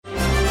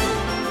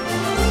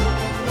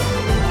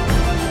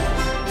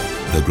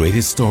The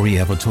greatest story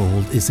ever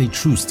told is a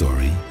true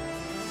story.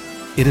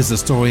 It is a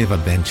story of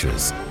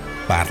adventures,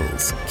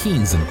 battles,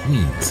 kings and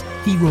queens,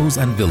 heroes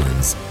and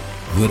villains,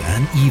 good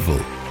and evil,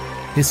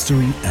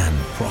 history and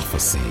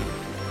prophecy.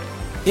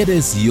 It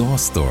is your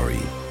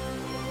story.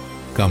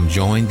 Come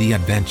join the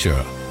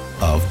adventure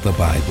of the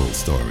Bible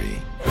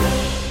story.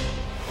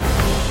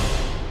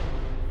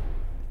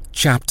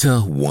 Chapter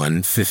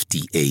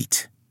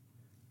 158.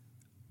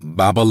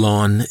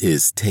 Babylon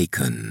is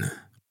taken.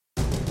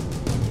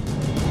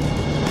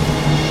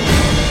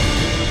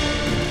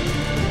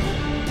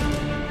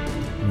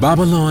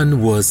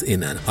 Babylon was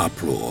in an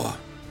uproar.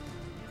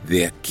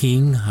 Their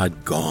king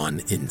had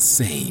gone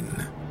insane.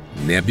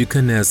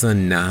 Nebuchadnezzar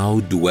now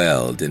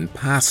dwelled in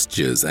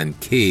pastures and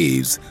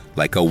caves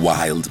like a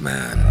wild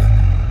man.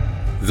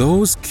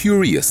 Those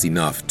curious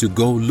enough to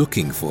go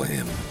looking for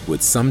him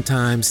would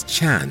sometimes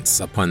chance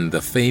upon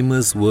the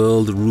famous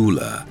world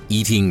ruler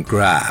eating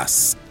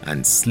grass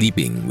and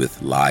sleeping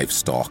with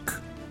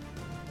livestock.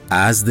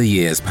 As the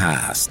years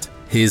passed,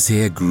 his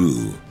hair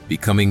grew,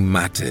 becoming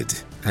matted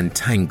and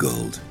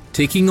tangled,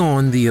 taking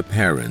on the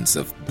appearance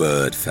of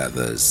bird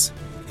feathers.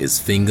 His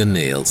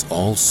fingernails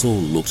also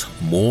looked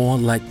more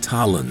like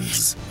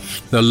talons.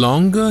 The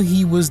longer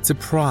he was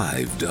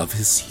deprived of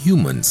his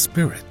human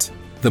spirit,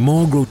 the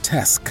more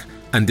grotesque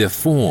and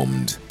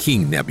deformed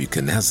King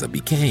Nebuchadnezzar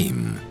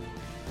became.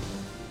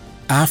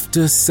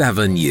 After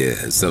 7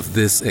 years of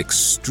this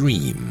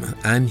extreme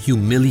and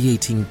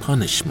humiliating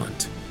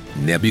punishment,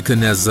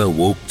 Nebuchadnezzar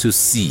woke to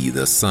see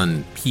the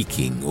sun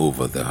peeking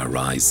over the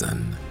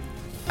horizon.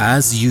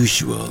 As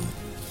usual,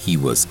 he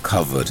was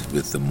covered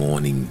with the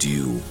morning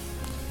dew.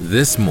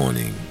 This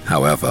morning,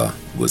 however,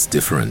 was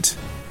different.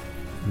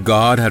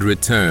 God had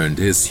returned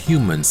his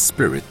human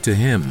spirit to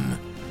him,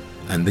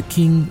 and the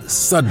king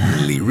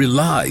suddenly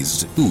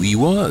realized who he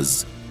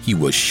was. He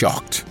was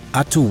shocked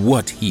at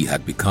what he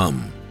had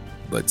become,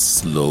 but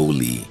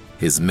slowly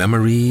his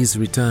memories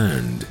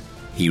returned.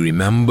 He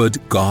remembered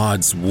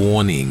God's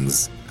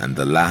warnings and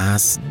the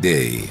last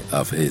day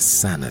of his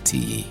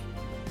sanity.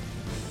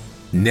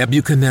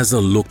 Nebuchadnezzar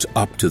looked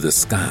up to the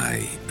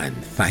sky and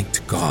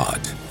thanked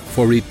God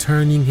for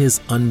returning his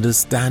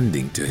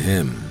understanding to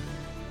him.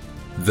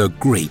 The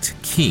great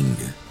king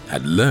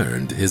had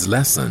learned his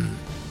lesson.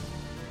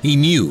 He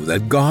knew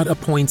that God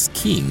appoints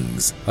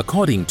kings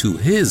according to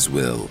his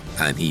will,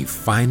 and he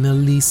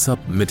finally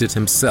submitted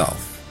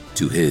himself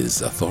to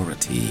his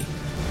authority.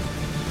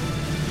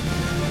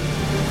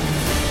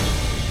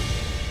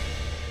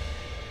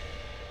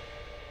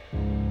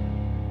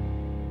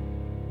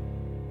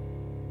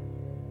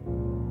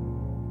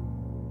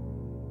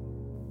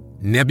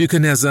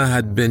 Nebuchadnezzar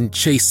had been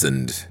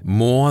chastened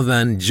more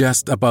than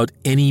just about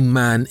any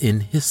man in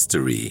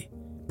history,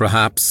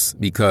 perhaps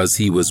because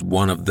he was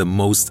one of the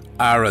most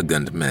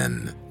arrogant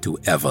men to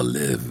ever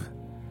live.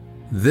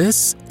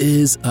 This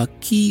is a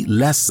key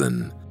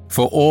lesson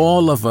for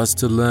all of us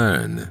to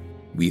learn.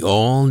 We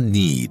all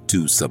need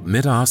to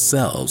submit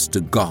ourselves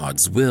to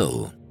God's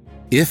will.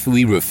 If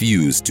we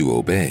refuse to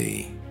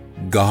obey,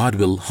 God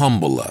will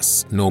humble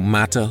us no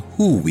matter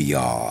who we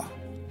are.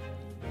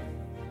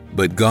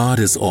 But God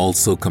is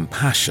also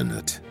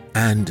compassionate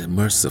and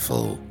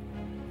merciful.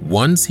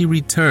 Once he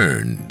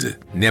returned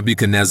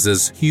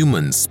Nebuchadnezzar's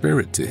human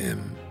spirit to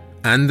him,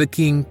 and the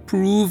king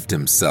proved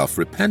himself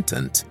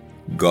repentant,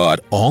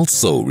 God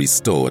also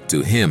restored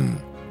to him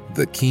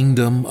the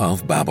kingdom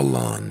of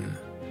Babylon.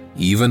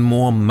 Even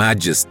more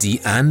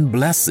majesty and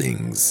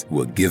blessings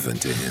were given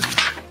to him.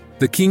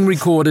 The king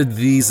recorded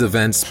these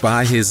events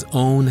by his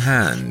own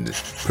hand,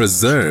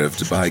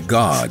 preserved by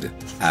God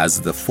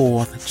as the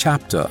 4th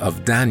chapter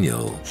of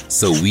Daniel,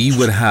 so we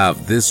would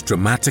have this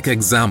dramatic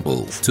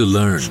example to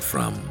learn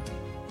from.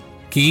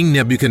 King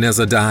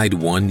Nebuchadnezzar died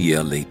 1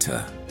 year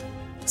later.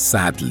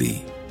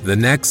 Sadly, the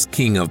next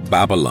king of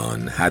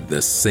Babylon had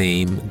the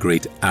same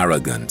great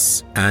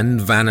arrogance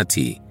and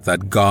vanity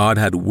that God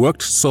had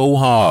worked so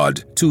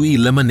hard to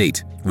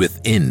eliminate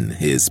within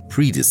his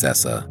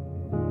predecessor.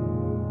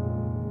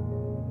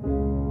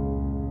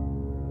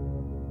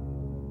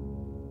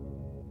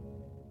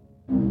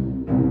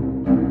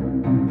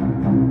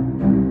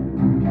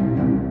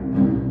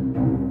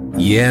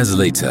 Years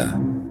later,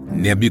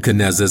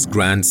 Nebuchadnezzar's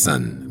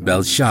grandson,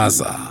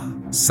 Belshazzar,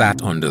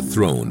 sat on the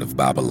throne of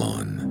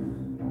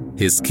Babylon.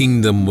 His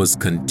kingdom was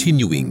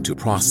continuing to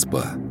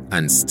prosper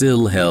and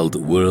still held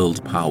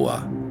world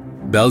power.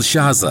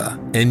 Belshazzar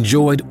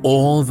enjoyed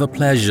all the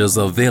pleasures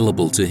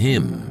available to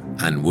him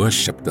and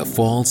worshipped the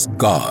false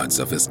gods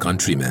of his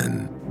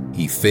countrymen.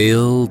 He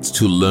failed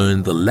to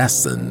learn the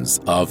lessons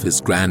of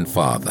his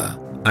grandfather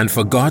and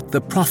forgot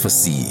the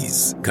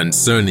prophecies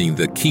concerning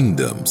the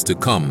kingdoms to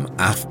come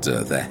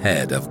after the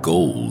head of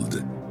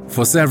gold.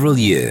 For several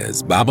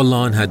years,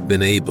 Babylon had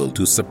been able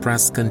to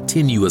suppress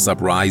continuous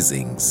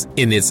uprisings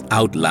in its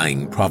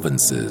outlying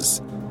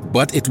provinces,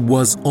 but it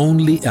was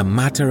only a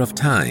matter of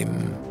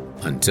time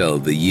until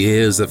the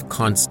years of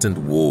constant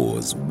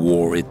wars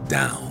wore it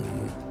down.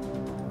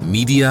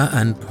 Media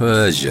and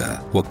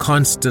Persia were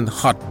constant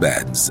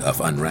hotbeds of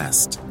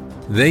unrest.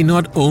 They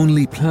not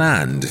only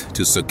planned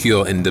to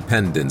secure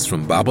independence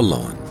from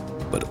Babylon,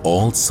 but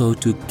also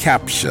to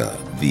capture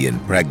the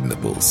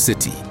impregnable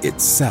city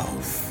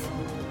itself.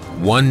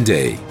 One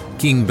day,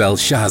 King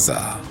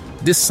Belshazzar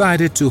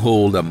decided to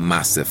hold a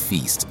massive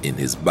feast in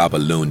his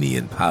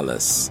Babylonian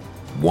palace.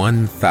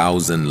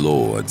 1,000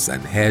 lords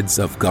and heads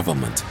of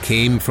government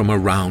came from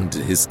around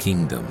his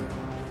kingdom.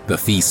 The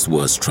feast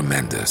was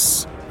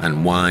tremendous,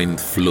 and wine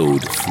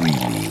flowed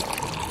freely.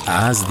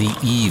 As the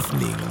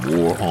evening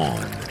wore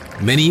on,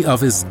 many of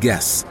his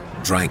guests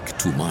drank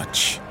too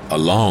much,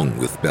 along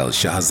with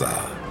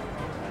Belshazzar.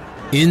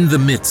 In the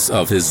midst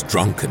of his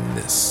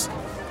drunkenness,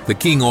 the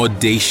king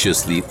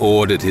audaciously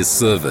ordered his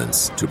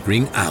servants to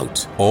bring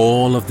out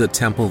all of the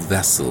temple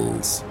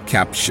vessels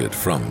captured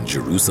from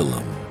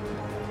Jerusalem.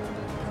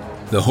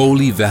 The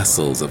holy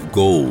vessels of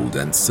gold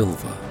and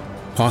silver,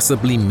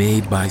 possibly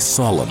made by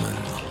Solomon,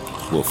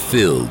 were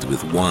filled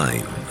with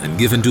wine and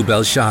given to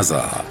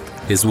Belshazzar,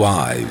 his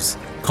wives,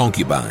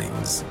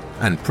 concubines,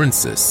 and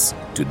princes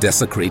to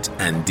desecrate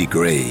and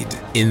degrade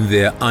in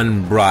their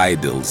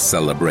unbridled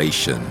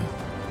celebration.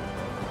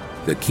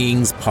 The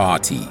king's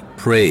party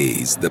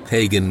praised the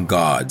pagan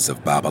gods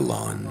of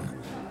Babylon,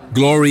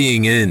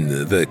 glorying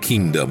in the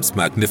kingdom's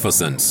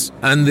magnificence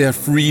and their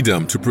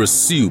freedom to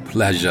pursue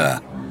pleasure.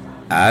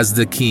 As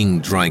the king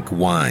drank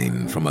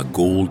wine from a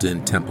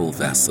golden temple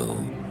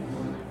vessel,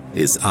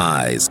 his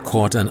eyes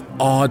caught an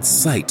odd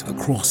sight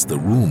across the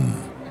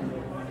room.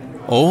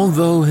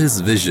 Although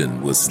his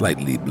vision was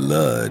slightly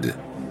blurred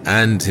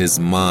and his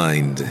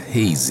mind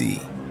hazy,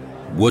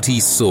 what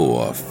he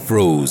saw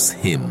froze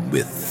him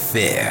with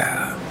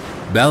fear.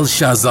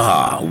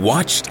 Belshazzar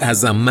watched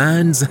as a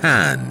man's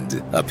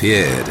hand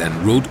appeared and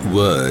wrote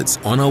words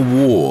on a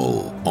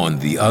wall on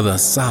the other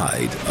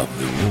side of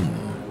the room.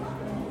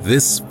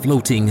 This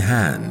floating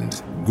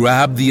hand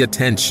grabbed the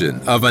attention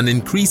of an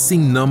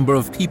increasing number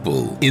of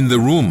people in the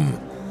room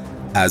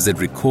as it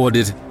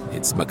recorded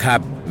its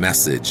macabre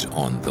message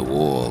on the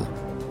wall.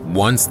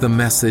 Once the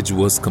message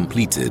was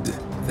completed,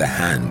 the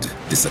hand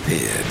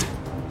disappeared.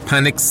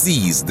 Panic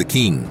seized the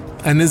king,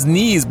 and his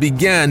knees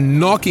began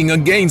knocking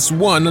against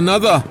one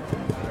another.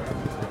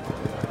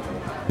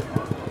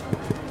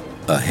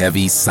 A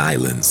heavy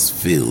silence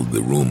filled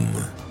the room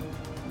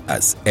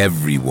as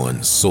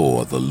everyone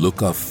saw the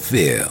look of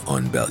fear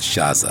on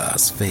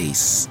Belshazzar's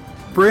face.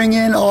 "Bring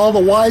in all the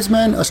wise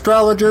men,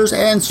 astrologers,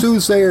 and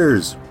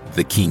soothsayers,"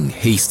 the king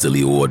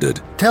hastily ordered.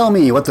 "Tell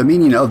me what the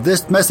meaning of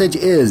this message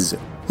is.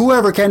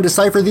 Whoever can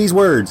decipher these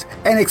words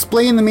and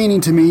explain the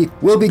meaning to me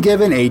will be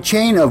given a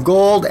chain of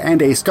gold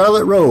and a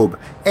scarlet robe,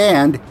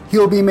 and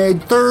he'll be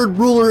made third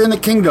ruler in the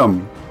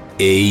kingdom."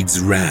 Aides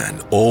ran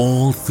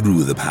all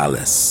through the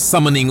palace,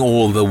 summoning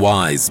all the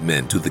wise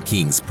men to the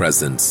king's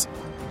presence.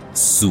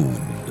 Soon,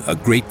 a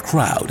great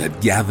crowd had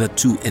gathered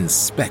to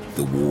inspect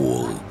the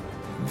wall.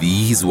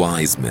 These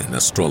wise men,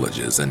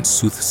 astrologers, and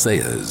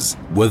soothsayers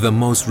were the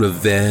most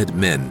revered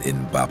men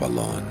in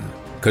Babylon,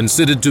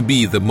 considered to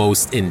be the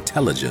most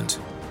intelligent.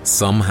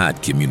 Some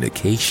had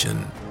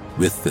communication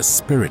with the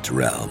spirit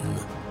realm.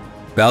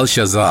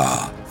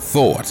 Belshazzar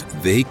thought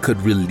they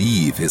could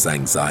relieve his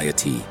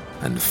anxiety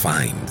and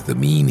find the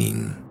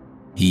meaning.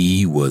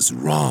 He was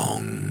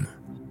wrong.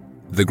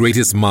 The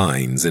greatest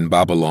minds in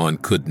Babylon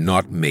could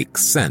not make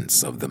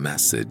sense of the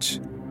message.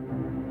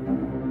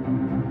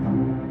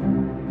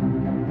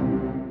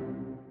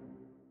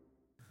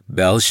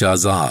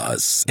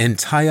 Belshazzar's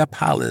entire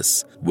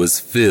palace was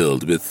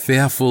filled with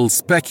fearful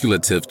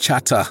speculative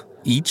chatter,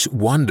 each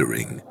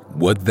wondering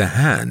what the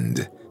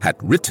hand had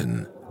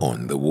written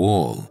on the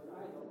wall.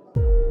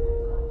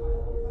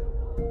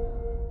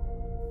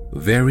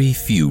 Very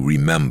few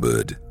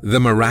remembered the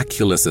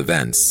miraculous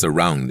events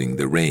surrounding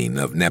the reign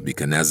of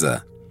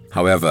Nebuchadnezzar.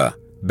 However,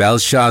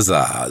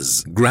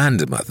 Belshazzar's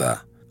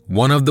grandmother,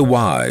 one of the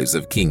wives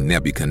of King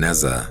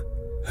Nebuchadnezzar,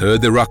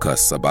 heard the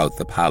ruckus about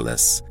the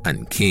palace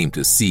and came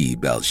to see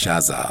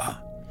Belshazzar.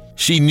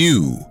 She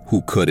knew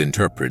who could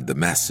interpret the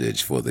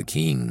message for the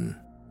king.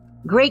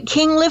 "Great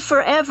king, live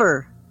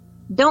forever.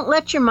 Don't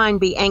let your mind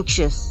be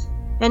anxious,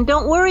 and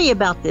don't worry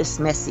about this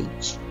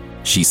message,"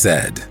 she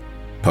said.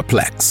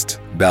 Perplexed,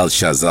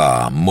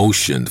 Belshazzar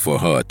motioned for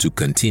her to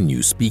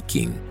continue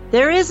speaking.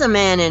 "There is a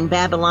man in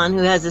Babylon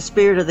who has the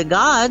spirit of the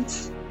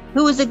gods,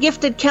 who was a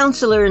gifted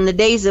counselor in the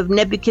days of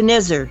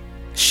Nebuchadnezzar,"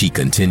 she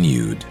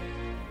continued.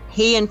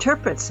 "He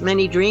interprets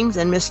many dreams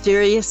and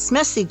mysterious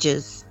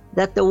messages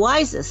that the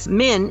wisest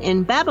men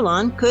in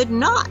Babylon could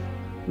not.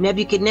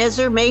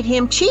 Nebuchadnezzar made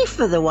him chief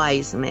of the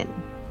wise men,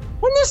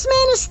 and this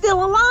man is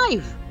still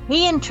alive.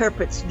 He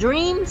interprets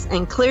dreams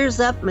and clears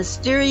up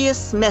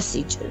mysterious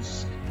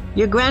messages.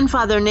 Your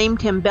grandfather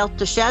named him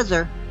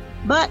Belteshazzar,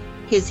 but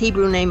his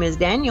Hebrew name is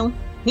Daniel.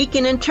 He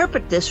can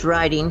interpret this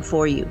writing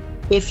for you,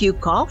 if you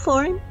call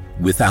for him."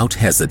 Without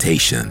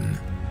hesitation,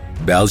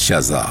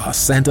 Belshazzar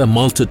sent a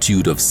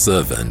multitude of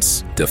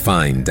servants to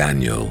find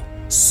Daniel.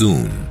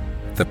 Soon,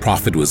 the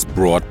prophet was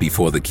brought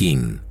before the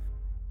king.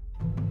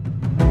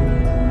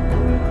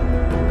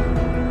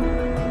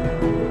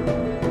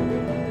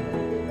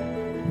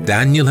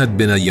 Daniel had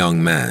been a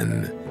young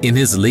man in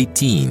his late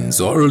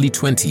teens or early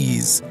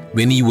 20s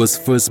when he was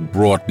first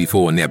brought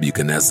before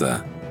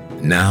Nebuchadnezzar.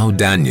 Now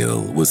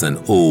Daniel was an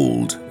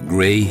old,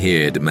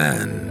 gray-haired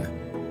man.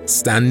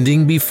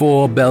 Standing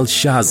before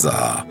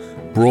Belshazzar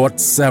brought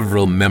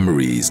several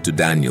memories to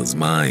Daniel's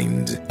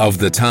mind of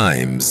the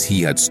times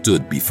he had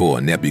stood before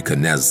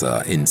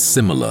Nebuchadnezzar in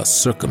similar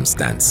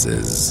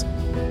circumstances.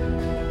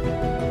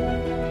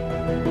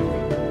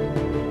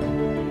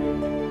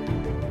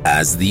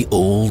 As the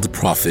old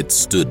prophet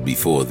stood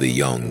before the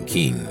young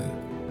king,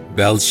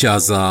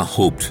 Belshazzar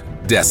hoped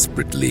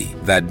desperately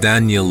that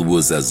Daniel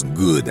was as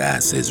good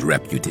as his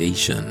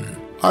reputation.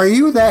 Are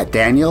you that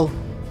Daniel,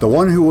 the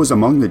one who was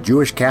among the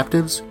Jewish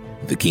captives?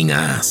 The king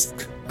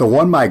asked. The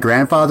one my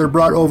grandfather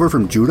brought over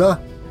from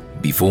Judah?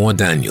 Before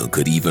Daniel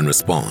could even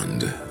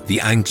respond,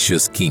 the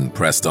anxious king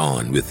pressed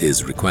on with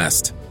his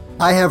request.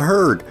 I have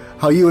heard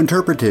how you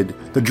interpreted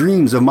the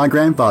dreams of my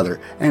grandfather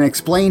and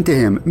explained to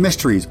him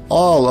mysteries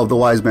all of the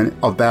wise men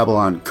of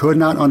Babylon could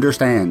not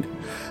understand.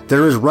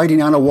 There is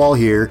writing on a wall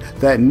here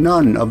that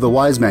none of the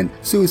wise men,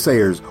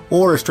 soothsayers,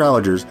 or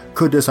astrologers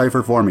could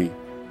decipher for me.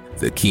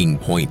 The king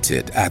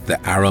pointed at the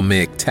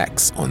Aramaic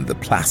text on the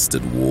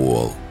plastered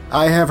wall.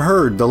 I have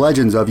heard the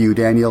legends of you,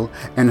 Daniel,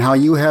 and how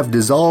you have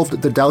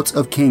dissolved the doubts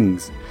of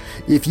kings.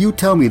 If you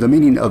tell me the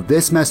meaning of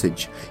this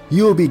message,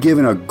 you will be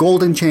given a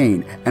golden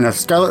chain and a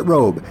scarlet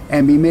robe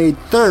and be made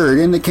third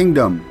in the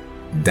kingdom.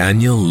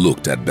 Daniel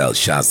looked at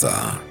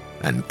Belshazzar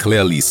and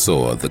clearly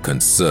saw the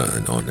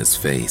concern on his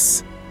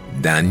face.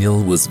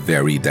 Daniel was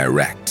very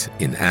direct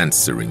in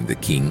answering the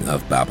king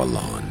of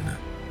Babylon.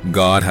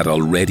 God had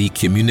already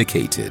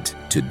communicated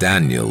to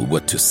Daniel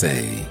what to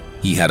say.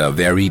 He had a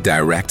very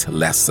direct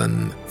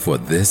lesson for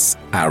this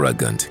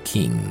arrogant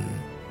king.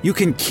 You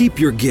can keep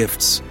your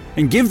gifts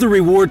and give the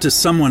reward to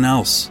someone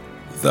else.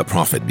 The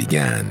prophet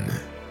began.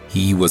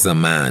 He was a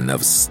man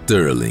of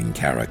sterling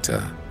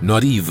character,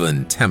 not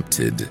even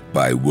tempted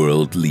by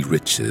worldly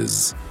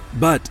riches.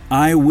 But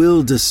I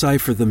will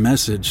decipher the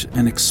message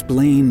and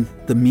explain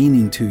the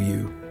meaning to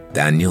you.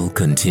 Daniel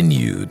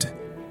continued.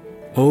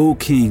 O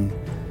king,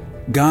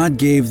 God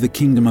gave the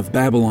kingdom of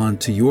Babylon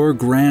to your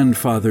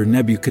grandfather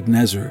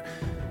Nebuchadnezzar,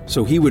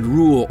 so he would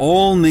rule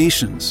all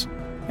nations,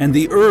 and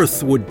the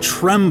earth would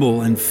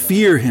tremble and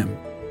fear him.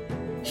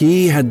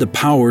 He had the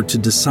power to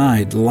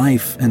decide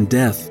life and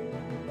death.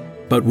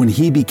 But when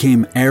he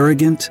became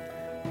arrogant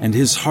and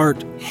his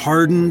heart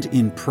hardened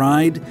in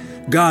pride,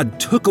 God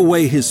took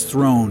away his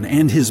throne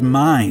and his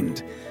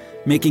mind,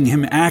 making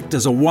him act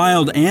as a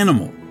wild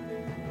animal.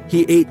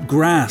 He ate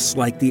grass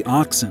like the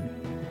oxen,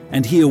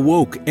 and he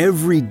awoke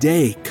every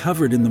day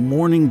covered in the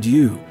morning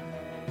dew.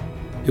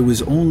 It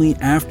was only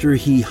after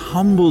he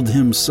humbled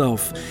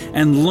himself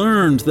and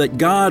learned that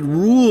God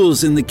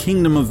rules in the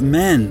kingdom of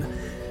men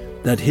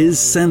that his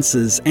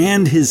senses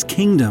and his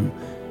kingdom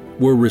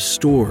were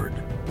restored.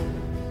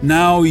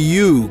 Now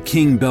you,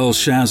 King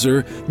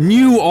Belshazzar,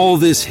 knew all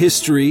this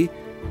history,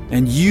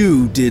 and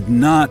you did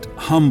not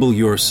humble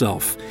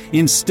yourself.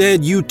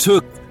 Instead, you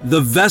took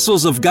the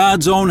vessels of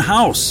God's own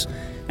house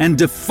and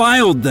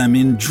defiled them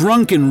in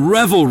drunken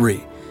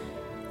revelry.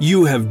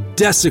 You have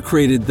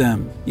desecrated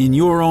them in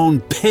your own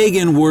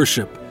pagan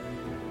worship,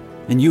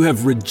 and you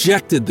have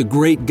rejected the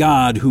great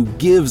God who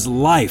gives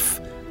life.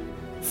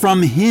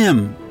 From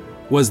him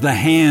was the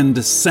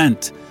hand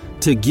sent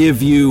to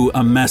give you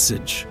a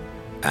message.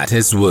 At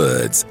his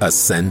words, a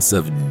sense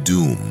of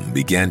doom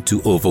began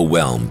to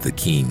overwhelm the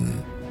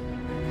king.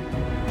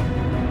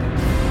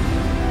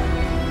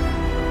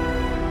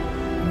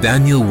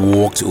 Daniel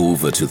walked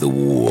over to the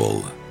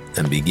wall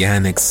and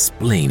began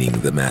explaining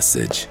the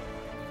message.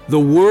 The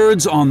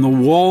words on the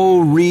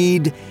wall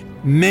read,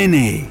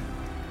 Mene,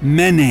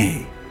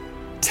 Mene,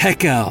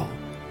 Tekel,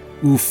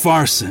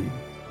 Upharsin.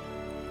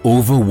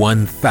 Over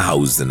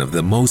 1,000 of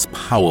the most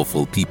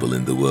powerful people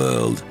in the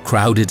world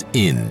crowded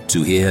in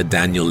to hear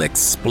Daniel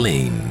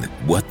explain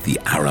what the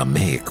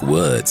Aramaic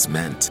words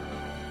meant.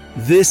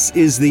 This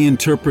is the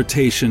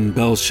interpretation,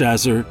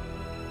 Belshazzar.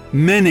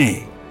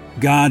 Mene,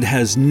 God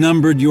has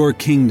numbered your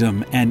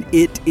kingdom, and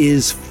it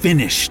is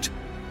finished.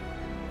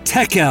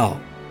 Tekel,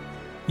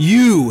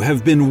 you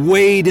have been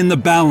weighed in the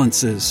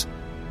balances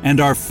and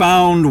are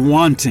found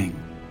wanting.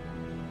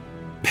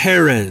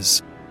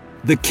 Perez,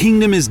 the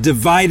kingdom is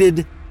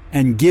divided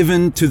and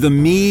given to the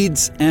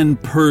Medes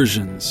and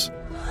Persians.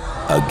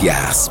 A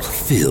gasp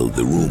filled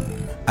the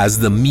room as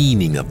the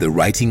meaning of the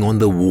writing on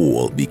the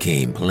wall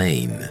became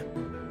plain.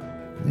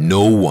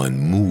 No one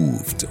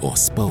moved or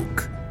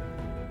spoke.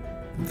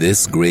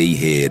 This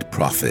gray-haired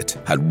prophet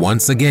had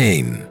once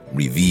again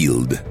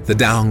revealed the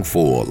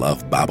downfall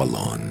of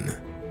Babylon.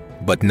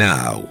 But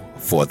now,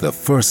 for the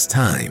first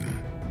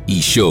time,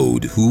 he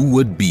showed who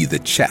would be the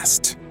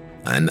chest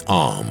and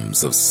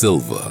arms of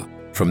silver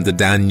from the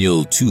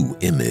Daniel 2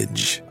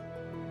 image.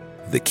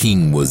 The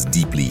king was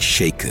deeply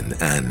shaken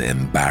and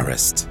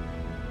embarrassed.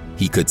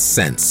 He could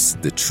sense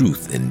the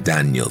truth in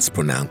Daniel's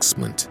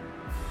pronouncement.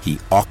 He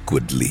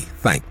awkwardly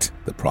thanked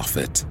the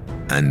prophet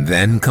and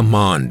then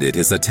commanded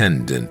his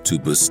attendant to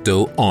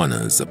bestow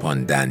honors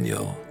upon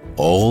Daniel,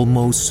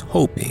 almost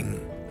hoping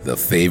the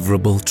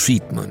favorable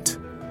treatment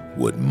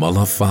would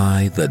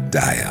mollify the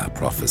dire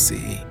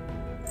prophecy.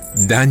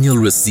 Daniel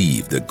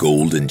received a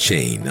golden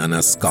chain and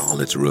a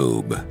scarlet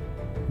robe.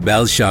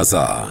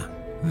 Belshazzar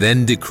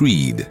then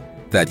decreed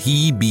that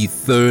he be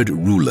third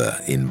ruler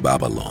in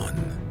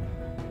Babylon.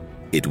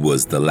 It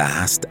was the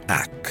last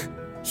act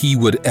he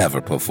would ever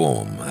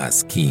perform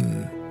as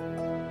king.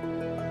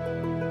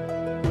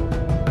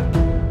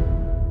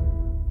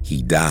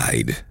 He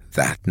died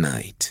that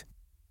night.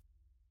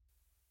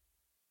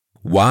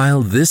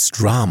 While this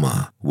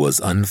drama was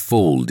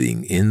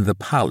unfolding in the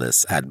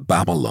palace at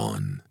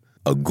Babylon,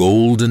 a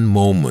golden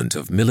moment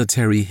of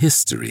military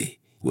history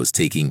was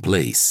taking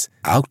place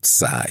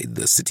outside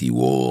the city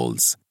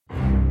walls.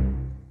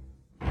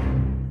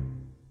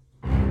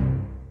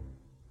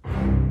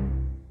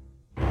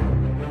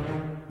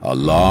 A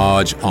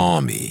large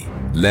army,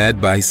 led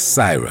by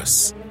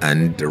Cyrus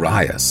and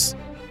Darius,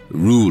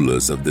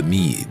 rulers of the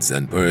Medes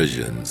and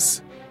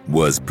Persians,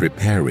 was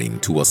preparing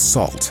to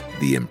assault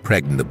the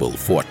impregnable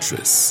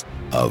fortress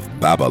of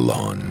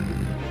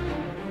Babylon.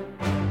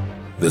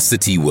 The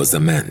city was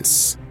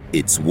immense.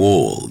 Its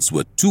walls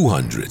were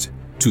 200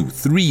 to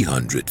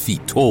 300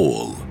 feet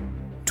tall.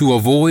 To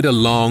avoid a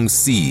long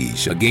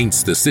siege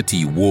against the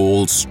city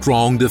wall's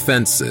strong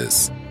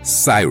defenses,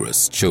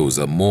 Cyrus chose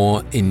a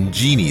more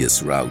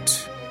ingenious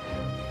route.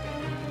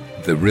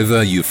 The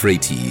river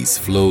Euphrates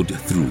flowed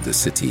through the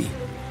city.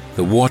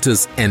 The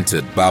waters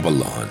entered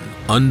Babylon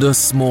under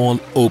small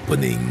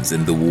openings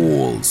in the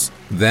walls,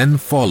 then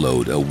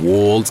followed a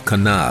walled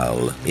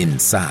canal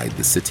inside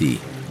the city.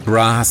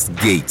 Brass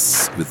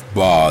gates with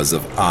bars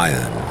of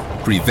iron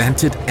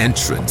prevented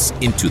entrance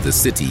into the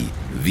city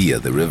via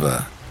the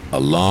river.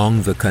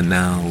 Along the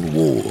canal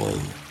wall,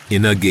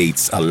 inner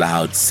gates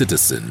allowed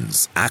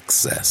citizens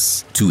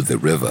access to the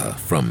river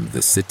from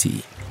the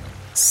city.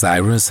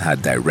 Cyrus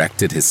had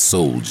directed his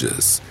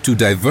soldiers to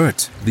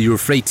divert the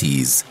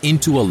Euphrates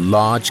into a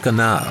large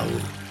canal.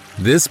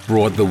 This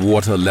brought the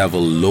water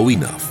level low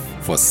enough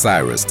for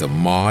Cyrus to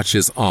march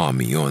his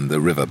army on the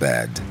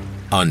riverbed,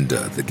 under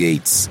the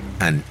gates,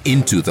 and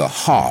into the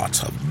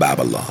heart of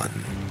Babylon.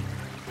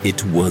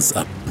 It was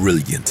a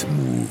brilliant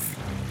move,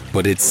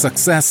 but its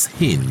success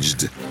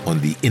hinged on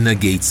the inner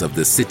gates of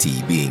the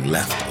city being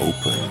left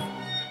open.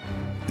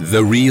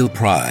 The real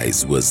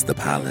prize was the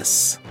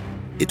palace.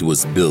 It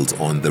was built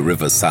on the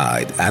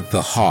riverside at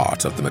the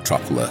heart of the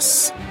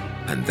metropolis,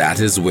 and that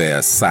is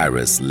where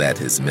Cyrus led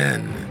his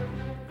men.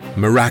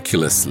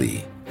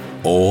 Miraculously,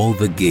 all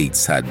the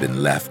gates had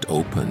been left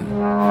open.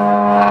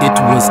 It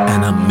was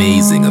an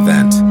amazing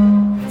event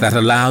that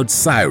allowed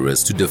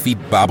Cyrus to defeat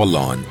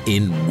Babylon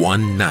in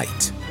one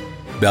night.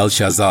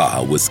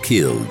 Belshazzar was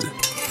killed,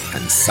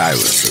 and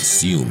Cyrus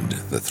assumed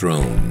the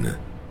throne.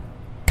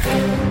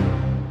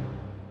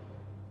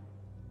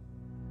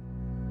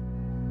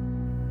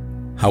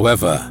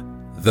 However,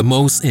 the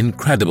most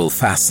incredible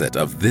facet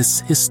of this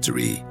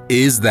history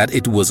is that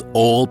it was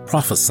all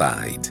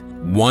prophesied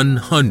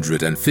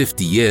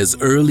 150 years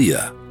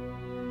earlier.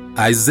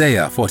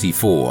 Isaiah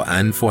 44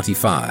 and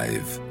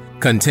 45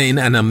 contain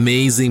an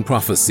amazing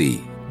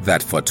prophecy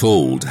that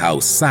foretold how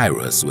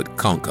Cyrus would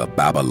conquer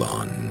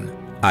Babylon.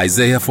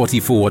 Isaiah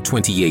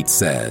 44:28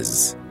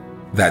 says,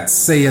 "That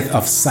saith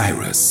of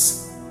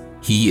Cyrus,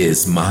 He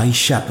is my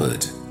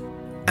shepherd,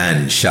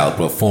 and shall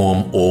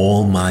perform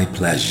all my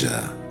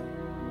pleasure,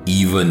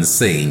 even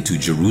saying to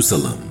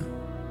Jerusalem,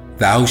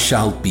 Thou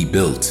shalt be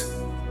built,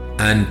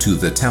 and to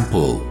the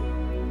temple,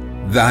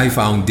 Thy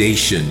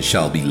foundation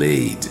shall be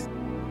laid."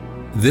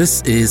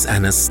 This is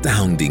an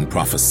astounding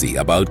prophecy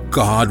about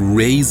God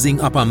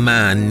raising up a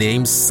man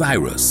named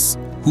Cyrus,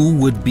 who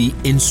would be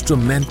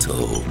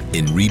instrumental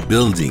in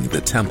rebuilding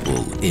the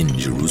temple in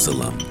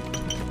Jerusalem.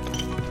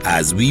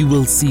 As we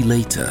will see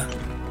later,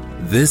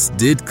 this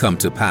did come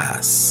to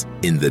pass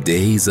in the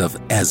days of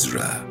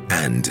Ezra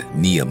and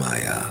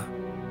Nehemiah.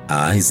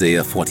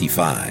 Isaiah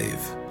 45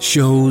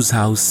 shows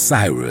how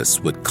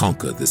Cyrus would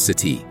conquer the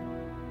city.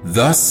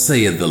 "Thus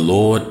saith the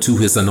Lord to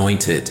his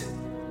anointed,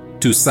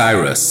 to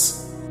Cyrus,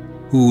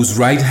 whose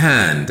right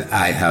hand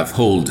I have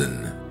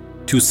holden,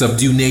 to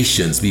subdue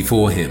nations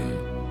before him.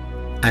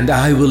 And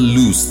I will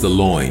loose the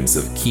loins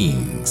of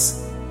kings,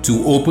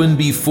 to open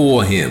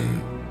before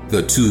him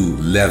the two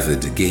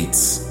levied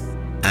gates,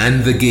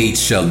 and the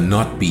gates shall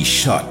not be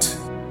shut.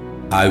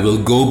 I will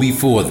go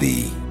before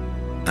thee,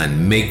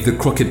 and make the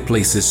crooked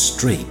places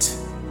straight.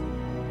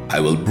 I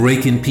will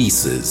break in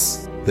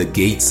pieces the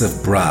gates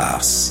of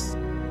brass,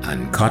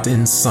 and cut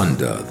in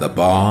sunder the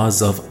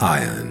bars of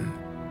iron."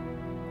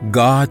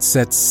 God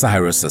set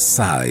Cyrus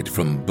aside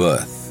from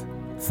birth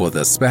for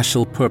the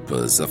special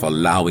purpose of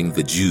allowing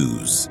the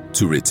Jews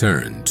to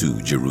return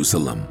to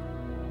Jerusalem.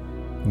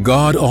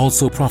 God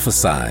also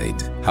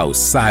prophesied how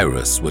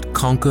Cyrus would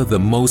conquer the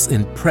most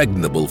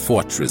impregnable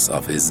fortress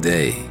of his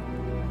day.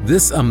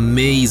 This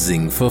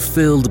amazing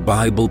fulfilled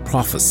Bible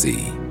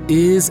prophecy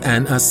is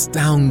an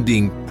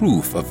astounding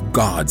proof of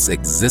God's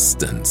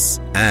existence,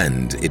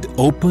 and it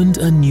opened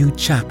a new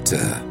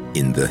chapter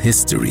in the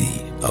history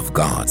of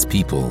God's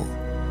people.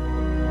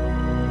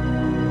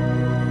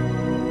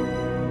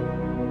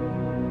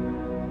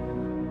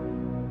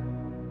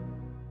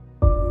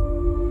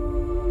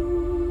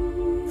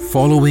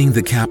 Following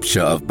the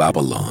capture of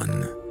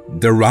Babylon,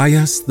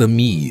 Darius the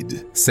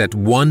Mede set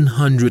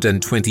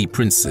 120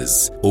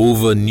 princes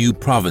over new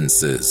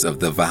provinces of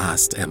the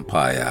vast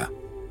empire.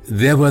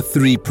 There were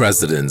 3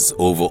 presidents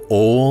over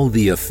all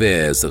the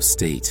affairs of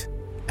state,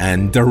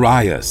 and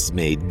Darius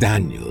made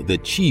Daniel the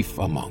chief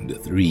among the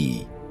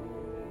 3.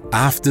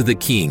 After the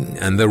king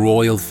and the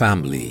royal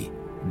family,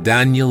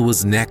 Daniel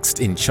was next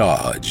in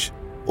charge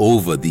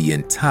over the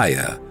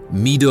entire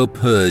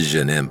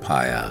Medo-Persian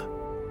Empire.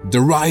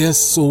 Darius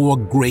saw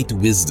great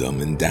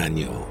wisdom in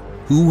Daniel,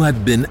 who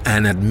had been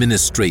an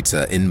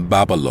administrator in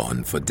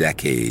Babylon for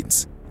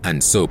decades,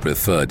 and so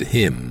preferred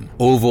him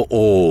over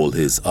all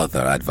his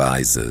other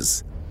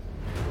advisors.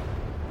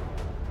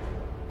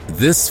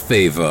 This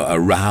favor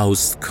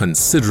aroused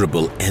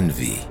considerable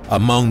envy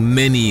among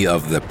many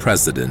of the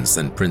presidents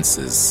and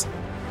princes,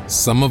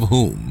 some of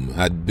whom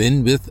had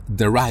been with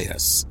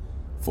Darius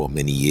for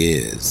many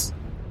years.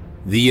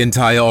 The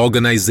entire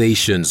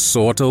organization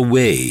sought a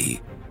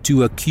way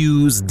to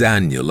accuse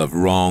Daniel of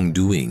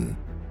wrongdoing,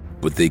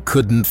 but they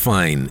couldn't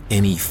find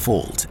any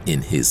fault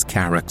in his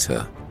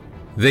character.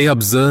 They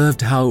observed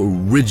how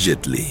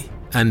rigidly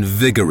and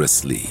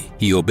vigorously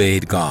he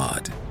obeyed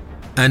God,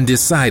 and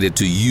decided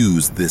to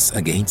use this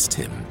against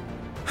him,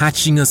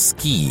 hatching a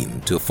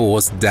scheme to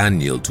force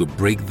Daniel to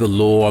break the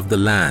law of the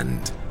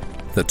land.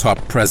 The top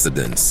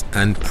presidents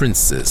and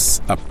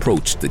princes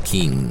approached the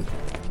king.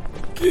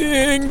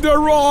 "King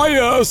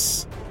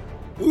Darius,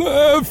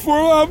 live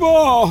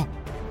forever!"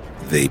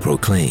 they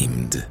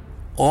proclaimed.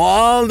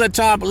 "All the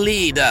top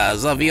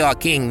leaders of your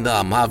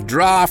kingdom have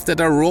drafted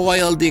a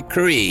royal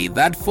decree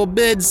that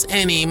forbids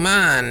any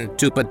man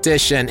to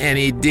petition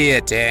any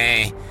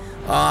deity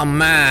or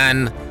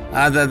man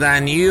other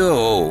than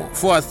you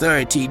for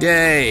 30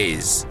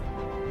 days.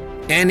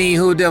 Any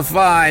who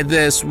defy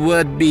this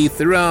would be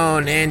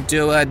thrown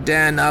into a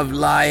den of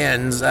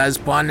lions as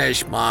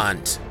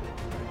punishment."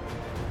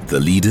 The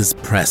leaders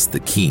pressed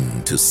the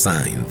king to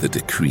sign the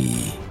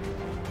decree.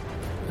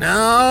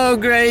 "Now,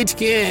 great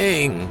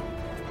king,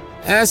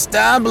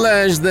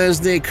 establish this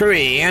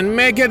decree and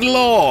make it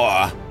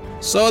law,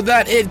 so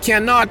that it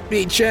cannot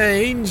be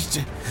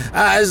changed,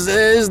 as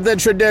is the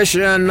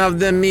tradition of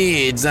the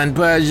Medes and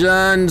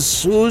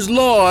Persians, whose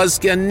laws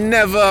can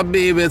never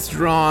be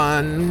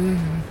withdrawn."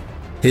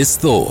 His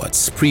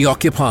thoughts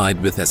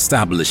preoccupied with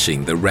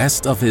establishing the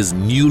rest of his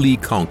newly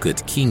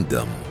conquered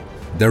kingdom,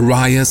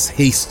 Darius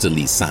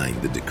hastily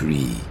signed the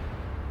decree.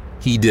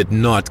 He did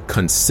not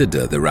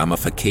consider the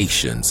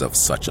ramifications of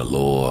such a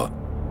law.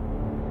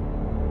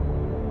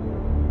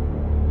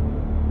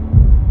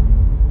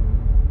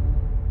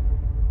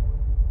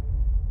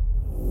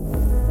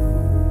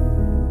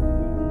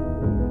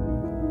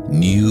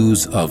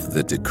 News of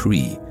the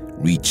decree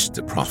reached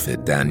the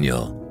prophet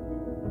Daniel.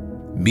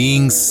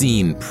 Being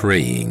seen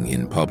praying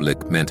in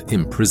public meant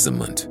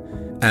imprisonment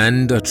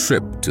and a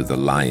trip to the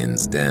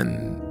lion's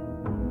den.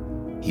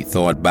 He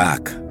thought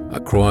back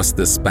across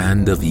the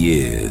span of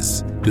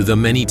years to the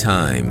many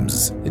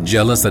times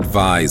jealous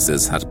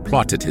advisors had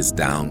plotted his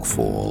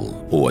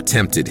downfall or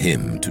tempted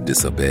him to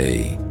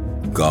disobey.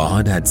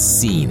 God had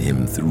seen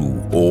him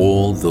through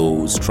all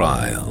those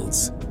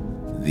trials.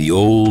 The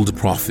old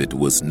prophet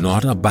was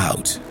not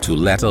about to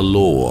let a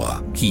law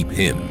keep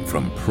him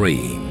from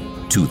praying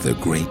to the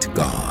great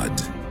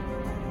God.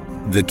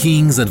 The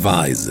king's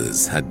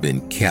advisors had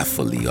been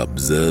carefully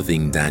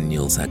observing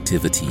Daniel's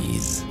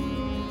activities.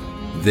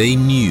 They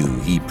knew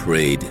he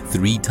prayed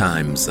 3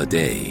 times a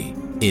day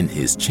in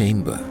his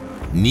chamber,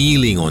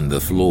 kneeling on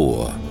the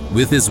floor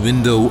with his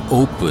window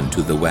open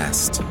to the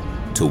west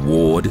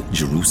toward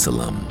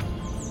Jerusalem.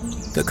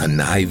 The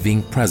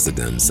conniving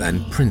presidents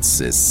and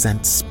princes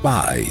sent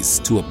spies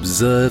to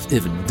observe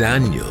if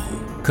Daniel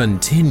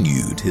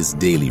continued his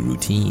daily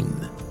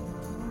routine.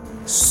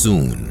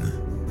 Soon,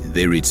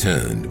 they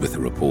returned with a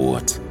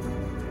report.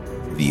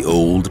 The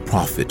old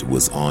prophet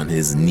was on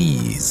his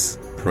knees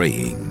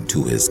praying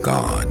to his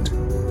God.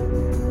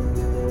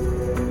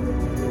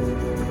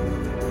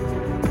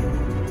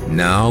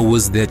 Now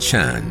was their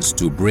chance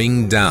to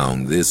bring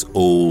down this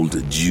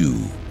old Jew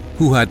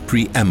who had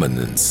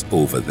preeminence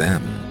over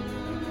them.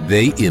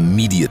 They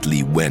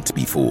immediately went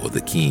before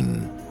the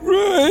king.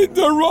 "Great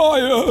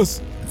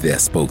Darius," their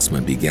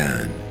spokesman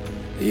began,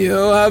 "you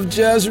have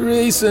just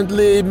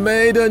recently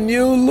made a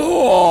new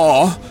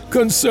law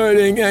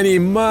concerning any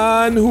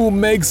man who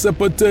makes a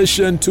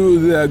petition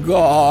to their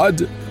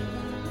God.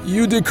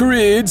 You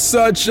decreed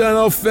such an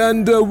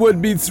offender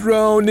would be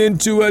thrown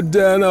into a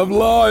den of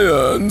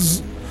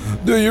lions.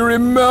 Do you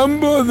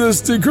remember this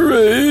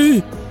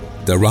decree?"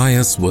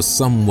 Darius was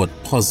somewhat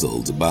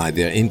puzzled by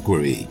their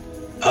inquiry.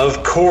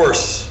 "Of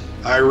course,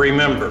 I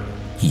remember,"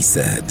 he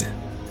said.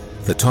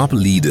 The top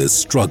leaders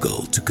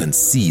struggled to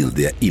conceal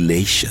their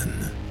elation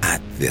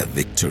at their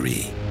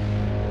victory.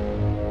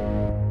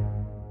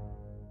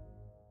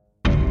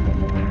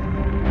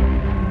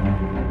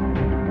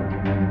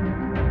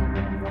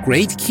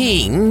 "Great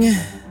king,"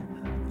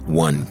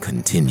 one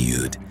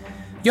continued,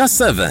 "your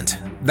servant,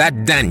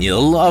 that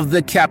Daniel of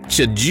the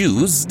captured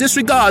Jews,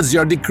 disregards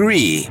your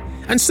decree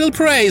and still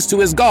prays to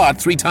his God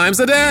 3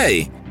 times a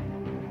day.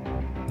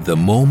 The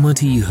moment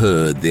he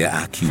heard their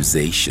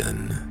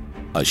accusation,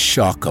 a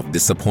shock of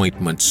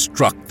disappointment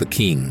struck the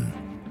king.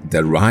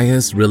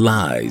 Darius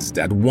realized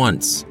at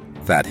once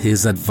that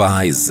his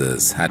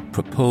advisors had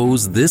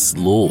proposed this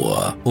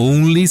law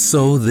only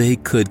so they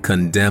could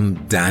condemn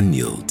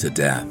Daniel to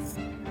death.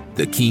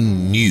 The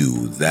king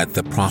knew that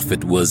the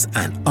prophet was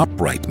an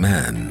upright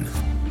man.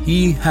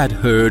 He had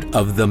heard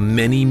of the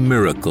many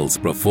miracles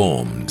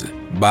performed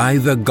by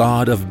the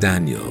God of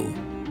Daniel,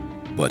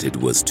 but it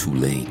was too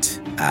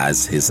late,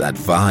 as his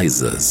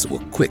advisors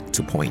were quick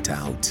to point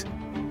out.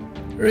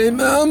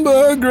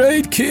 Remember,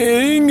 great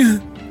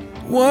king,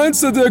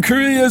 once a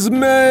decree is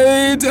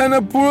made and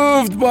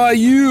approved by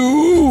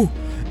you,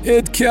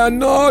 it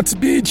cannot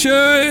be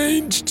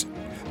changed.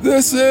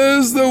 This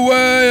is the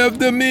way of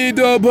the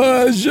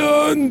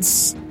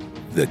Medo-Persians.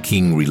 The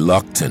king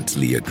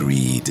reluctantly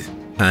agreed,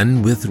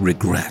 and with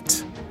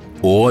regret,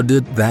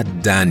 ordered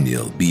that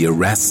Daniel be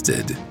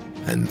arrested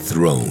and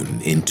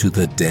thrown into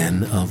the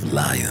den of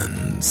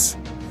lions.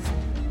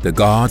 The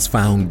guards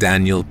found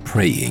Daniel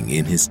praying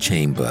in his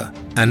chamber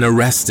and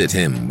arrested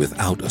him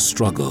without a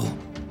struggle.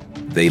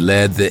 They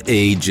led the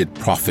aged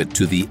prophet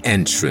to the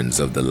entrance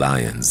of the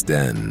lion's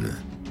den,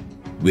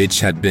 which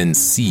had been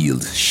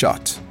sealed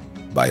shut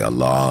by a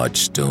large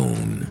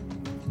stone.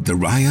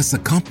 Darius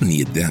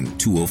accompanied them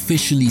to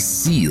officially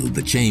seal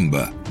the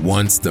chamber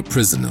once the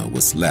prisoner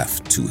was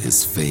left to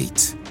his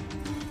fate.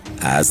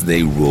 As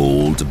they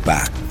rolled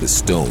back the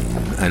stone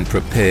and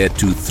prepared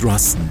to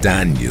thrust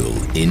Daniel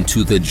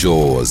into the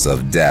jaws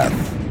of death,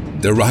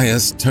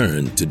 Darius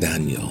turned to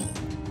Daniel.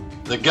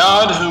 The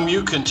God whom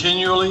you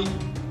continually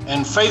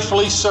and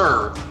faithfully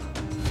serve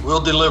will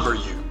deliver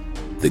you,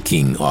 the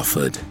king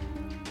offered.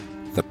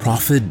 The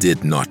prophet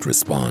did not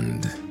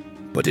respond,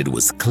 but it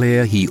was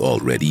clear he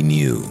already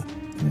knew.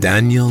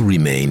 Daniel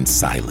remained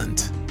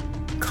silent,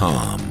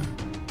 calm,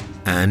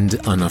 and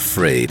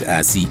unafraid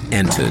as he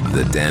entered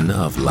the den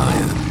of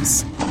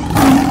lions.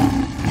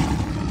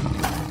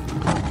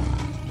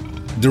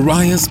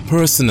 Darius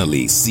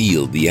personally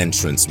sealed the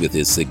entrance with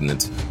his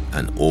signet,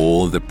 and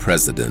all the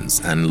presidents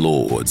and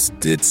lords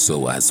did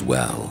so as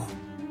well.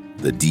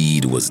 The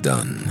deed was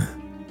done.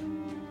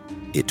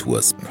 It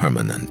was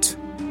permanent.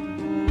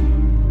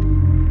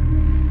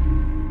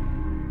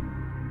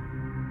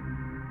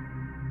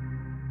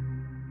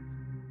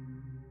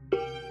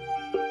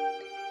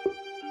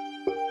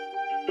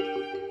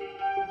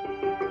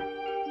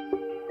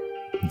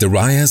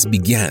 Darius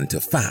began to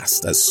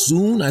fast as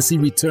soon as he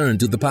returned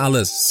to the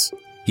palace.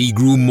 He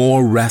grew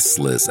more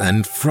restless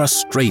and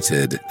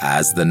frustrated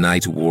as the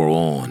night wore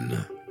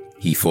on.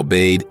 He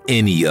forbade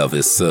any of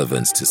his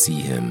servants to see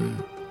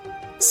him.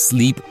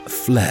 Sleep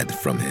fled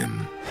from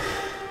him.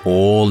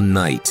 All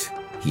night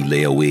he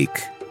lay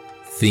awake,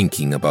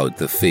 thinking about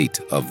the fate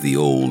of the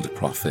old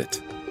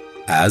prophet.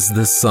 As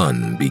the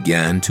sun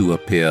began to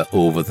appear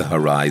over the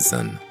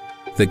horizon,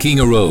 the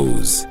king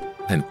arose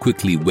and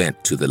quickly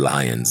went to the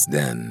lion's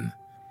den.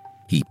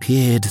 He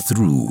peered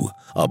through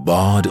a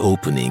barred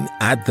opening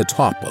at the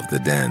top of the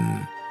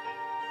den.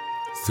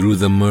 Through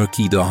the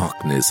murky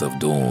darkness of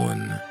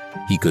dawn,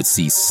 he could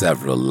see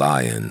several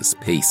lions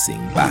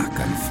pacing back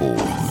and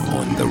forth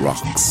on the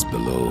rocks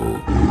below.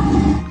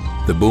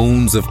 The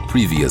bones of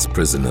previous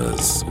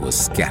prisoners were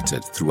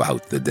scattered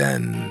throughout the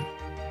den.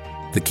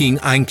 The king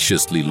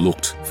anxiously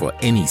looked for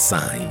any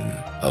sign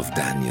of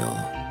Daniel,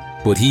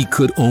 but he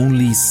could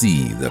only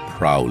see the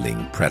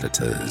prowling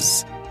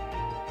predators.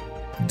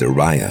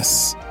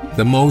 Darius,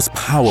 the most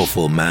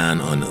powerful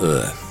man on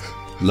earth,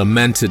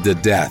 lamented the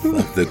death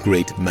of the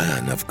great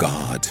man of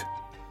God.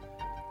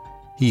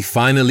 He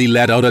finally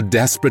let out a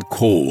desperate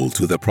call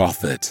to the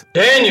prophet.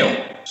 Daniel,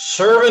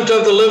 servant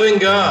of the living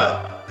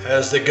God,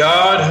 has the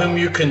God whom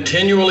you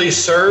continually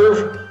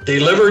serve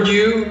delivered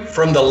you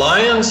from the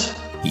lions?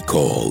 He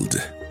called,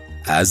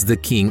 as the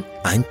king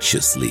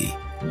anxiously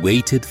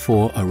waited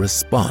for a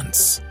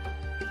response.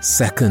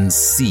 Seconds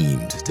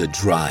seemed to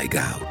drag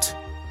out,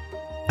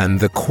 and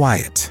the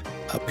quiet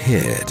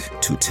appeared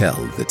to tell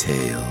the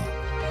tale.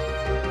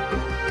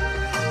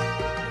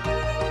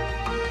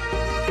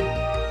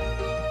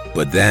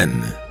 But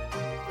then,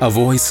 a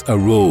voice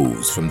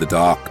arose from the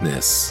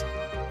darkness.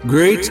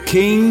 Great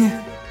King,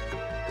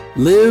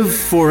 live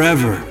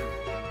forever.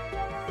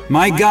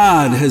 My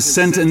God has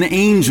sent an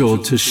angel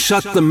to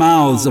shut the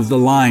mouths of the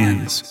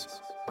lions,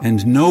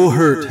 and no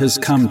hurt has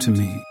come to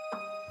me.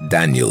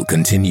 Daniel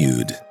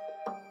continued.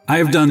 I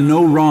have done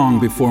no wrong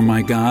before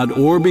my God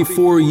or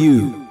before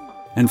you,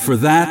 and for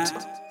that,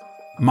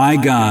 my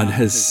God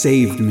has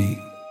saved me.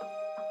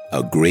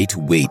 A great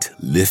weight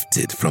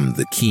lifted from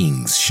the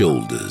king's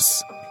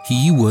shoulders.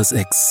 He was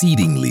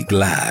exceedingly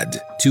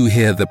glad to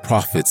hear the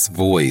prophet's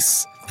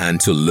voice and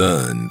to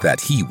learn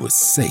that he was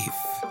safe.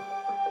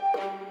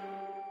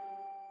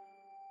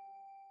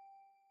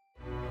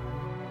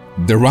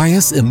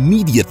 Darius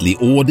immediately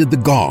ordered the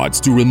guards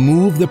to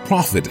remove the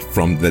prophet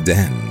from the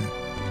den.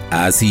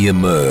 As he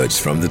emerged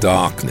from the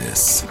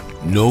darkness,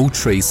 no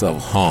trace of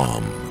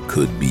harm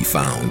could be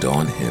found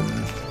on him.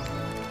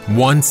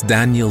 Once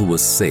Daniel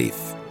was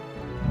safe,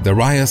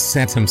 Darius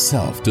set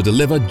himself to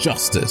deliver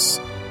justice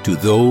to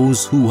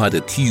those who had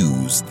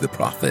accused the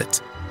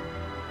prophet.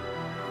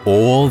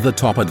 All the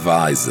top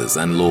advisors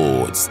and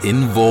lords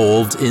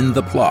involved in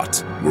the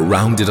plot were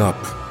rounded up,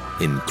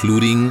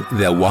 including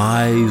their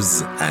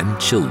wives and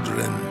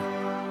children.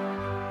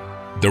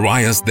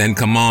 Darius then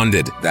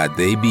commanded that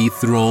they be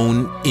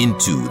thrown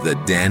into the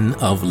den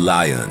of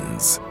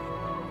lions.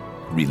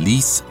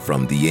 Released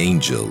from the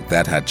angel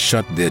that had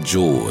shut their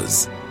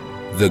jaws,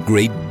 the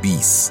great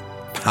beasts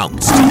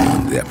pounced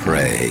on their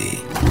prey.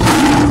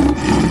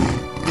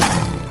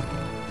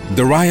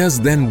 Darius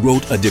then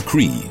wrote a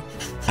decree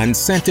and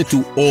sent it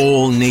to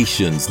all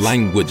nations,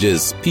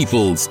 languages,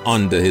 peoples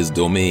under his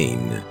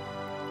domain.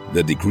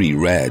 The decree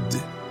read,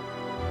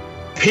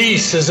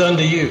 Peace is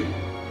unto you.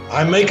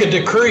 I make a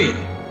decree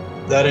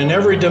that in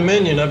every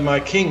dominion of my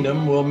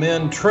kingdom will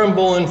men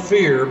tremble and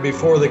fear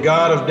before the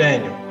God of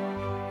Daniel.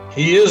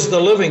 He is the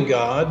living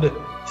God,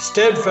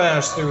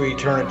 steadfast through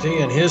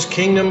eternity, and his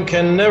kingdom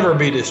can never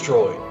be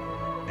destroyed,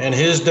 and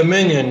his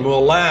dominion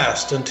will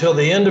last until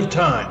the end of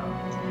time.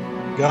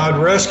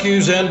 God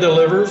rescues and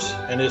delivers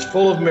and is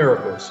full of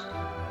miracles.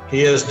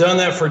 He has done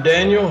that for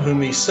Daniel,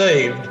 whom he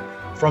saved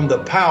from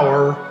the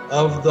power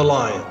of the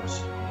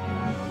lions.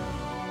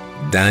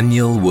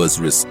 Daniel was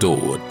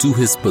restored to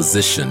his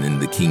position in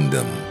the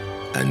kingdom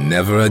and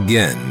never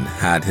again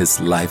had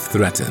his life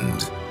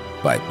threatened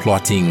by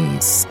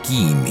plotting,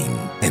 scheming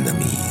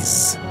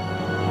enemies.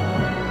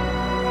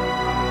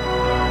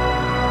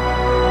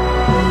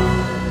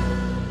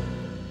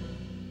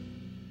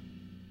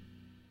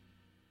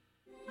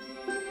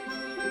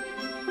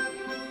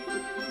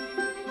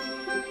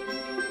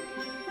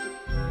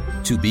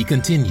 To be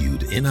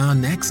continued in our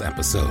next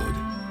episode,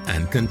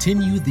 and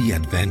continue the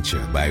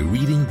adventure by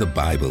reading the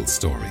Bible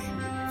story.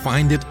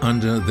 Find it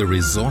under the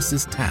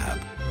Resources tab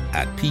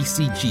at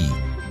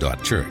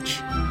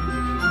pcg.church.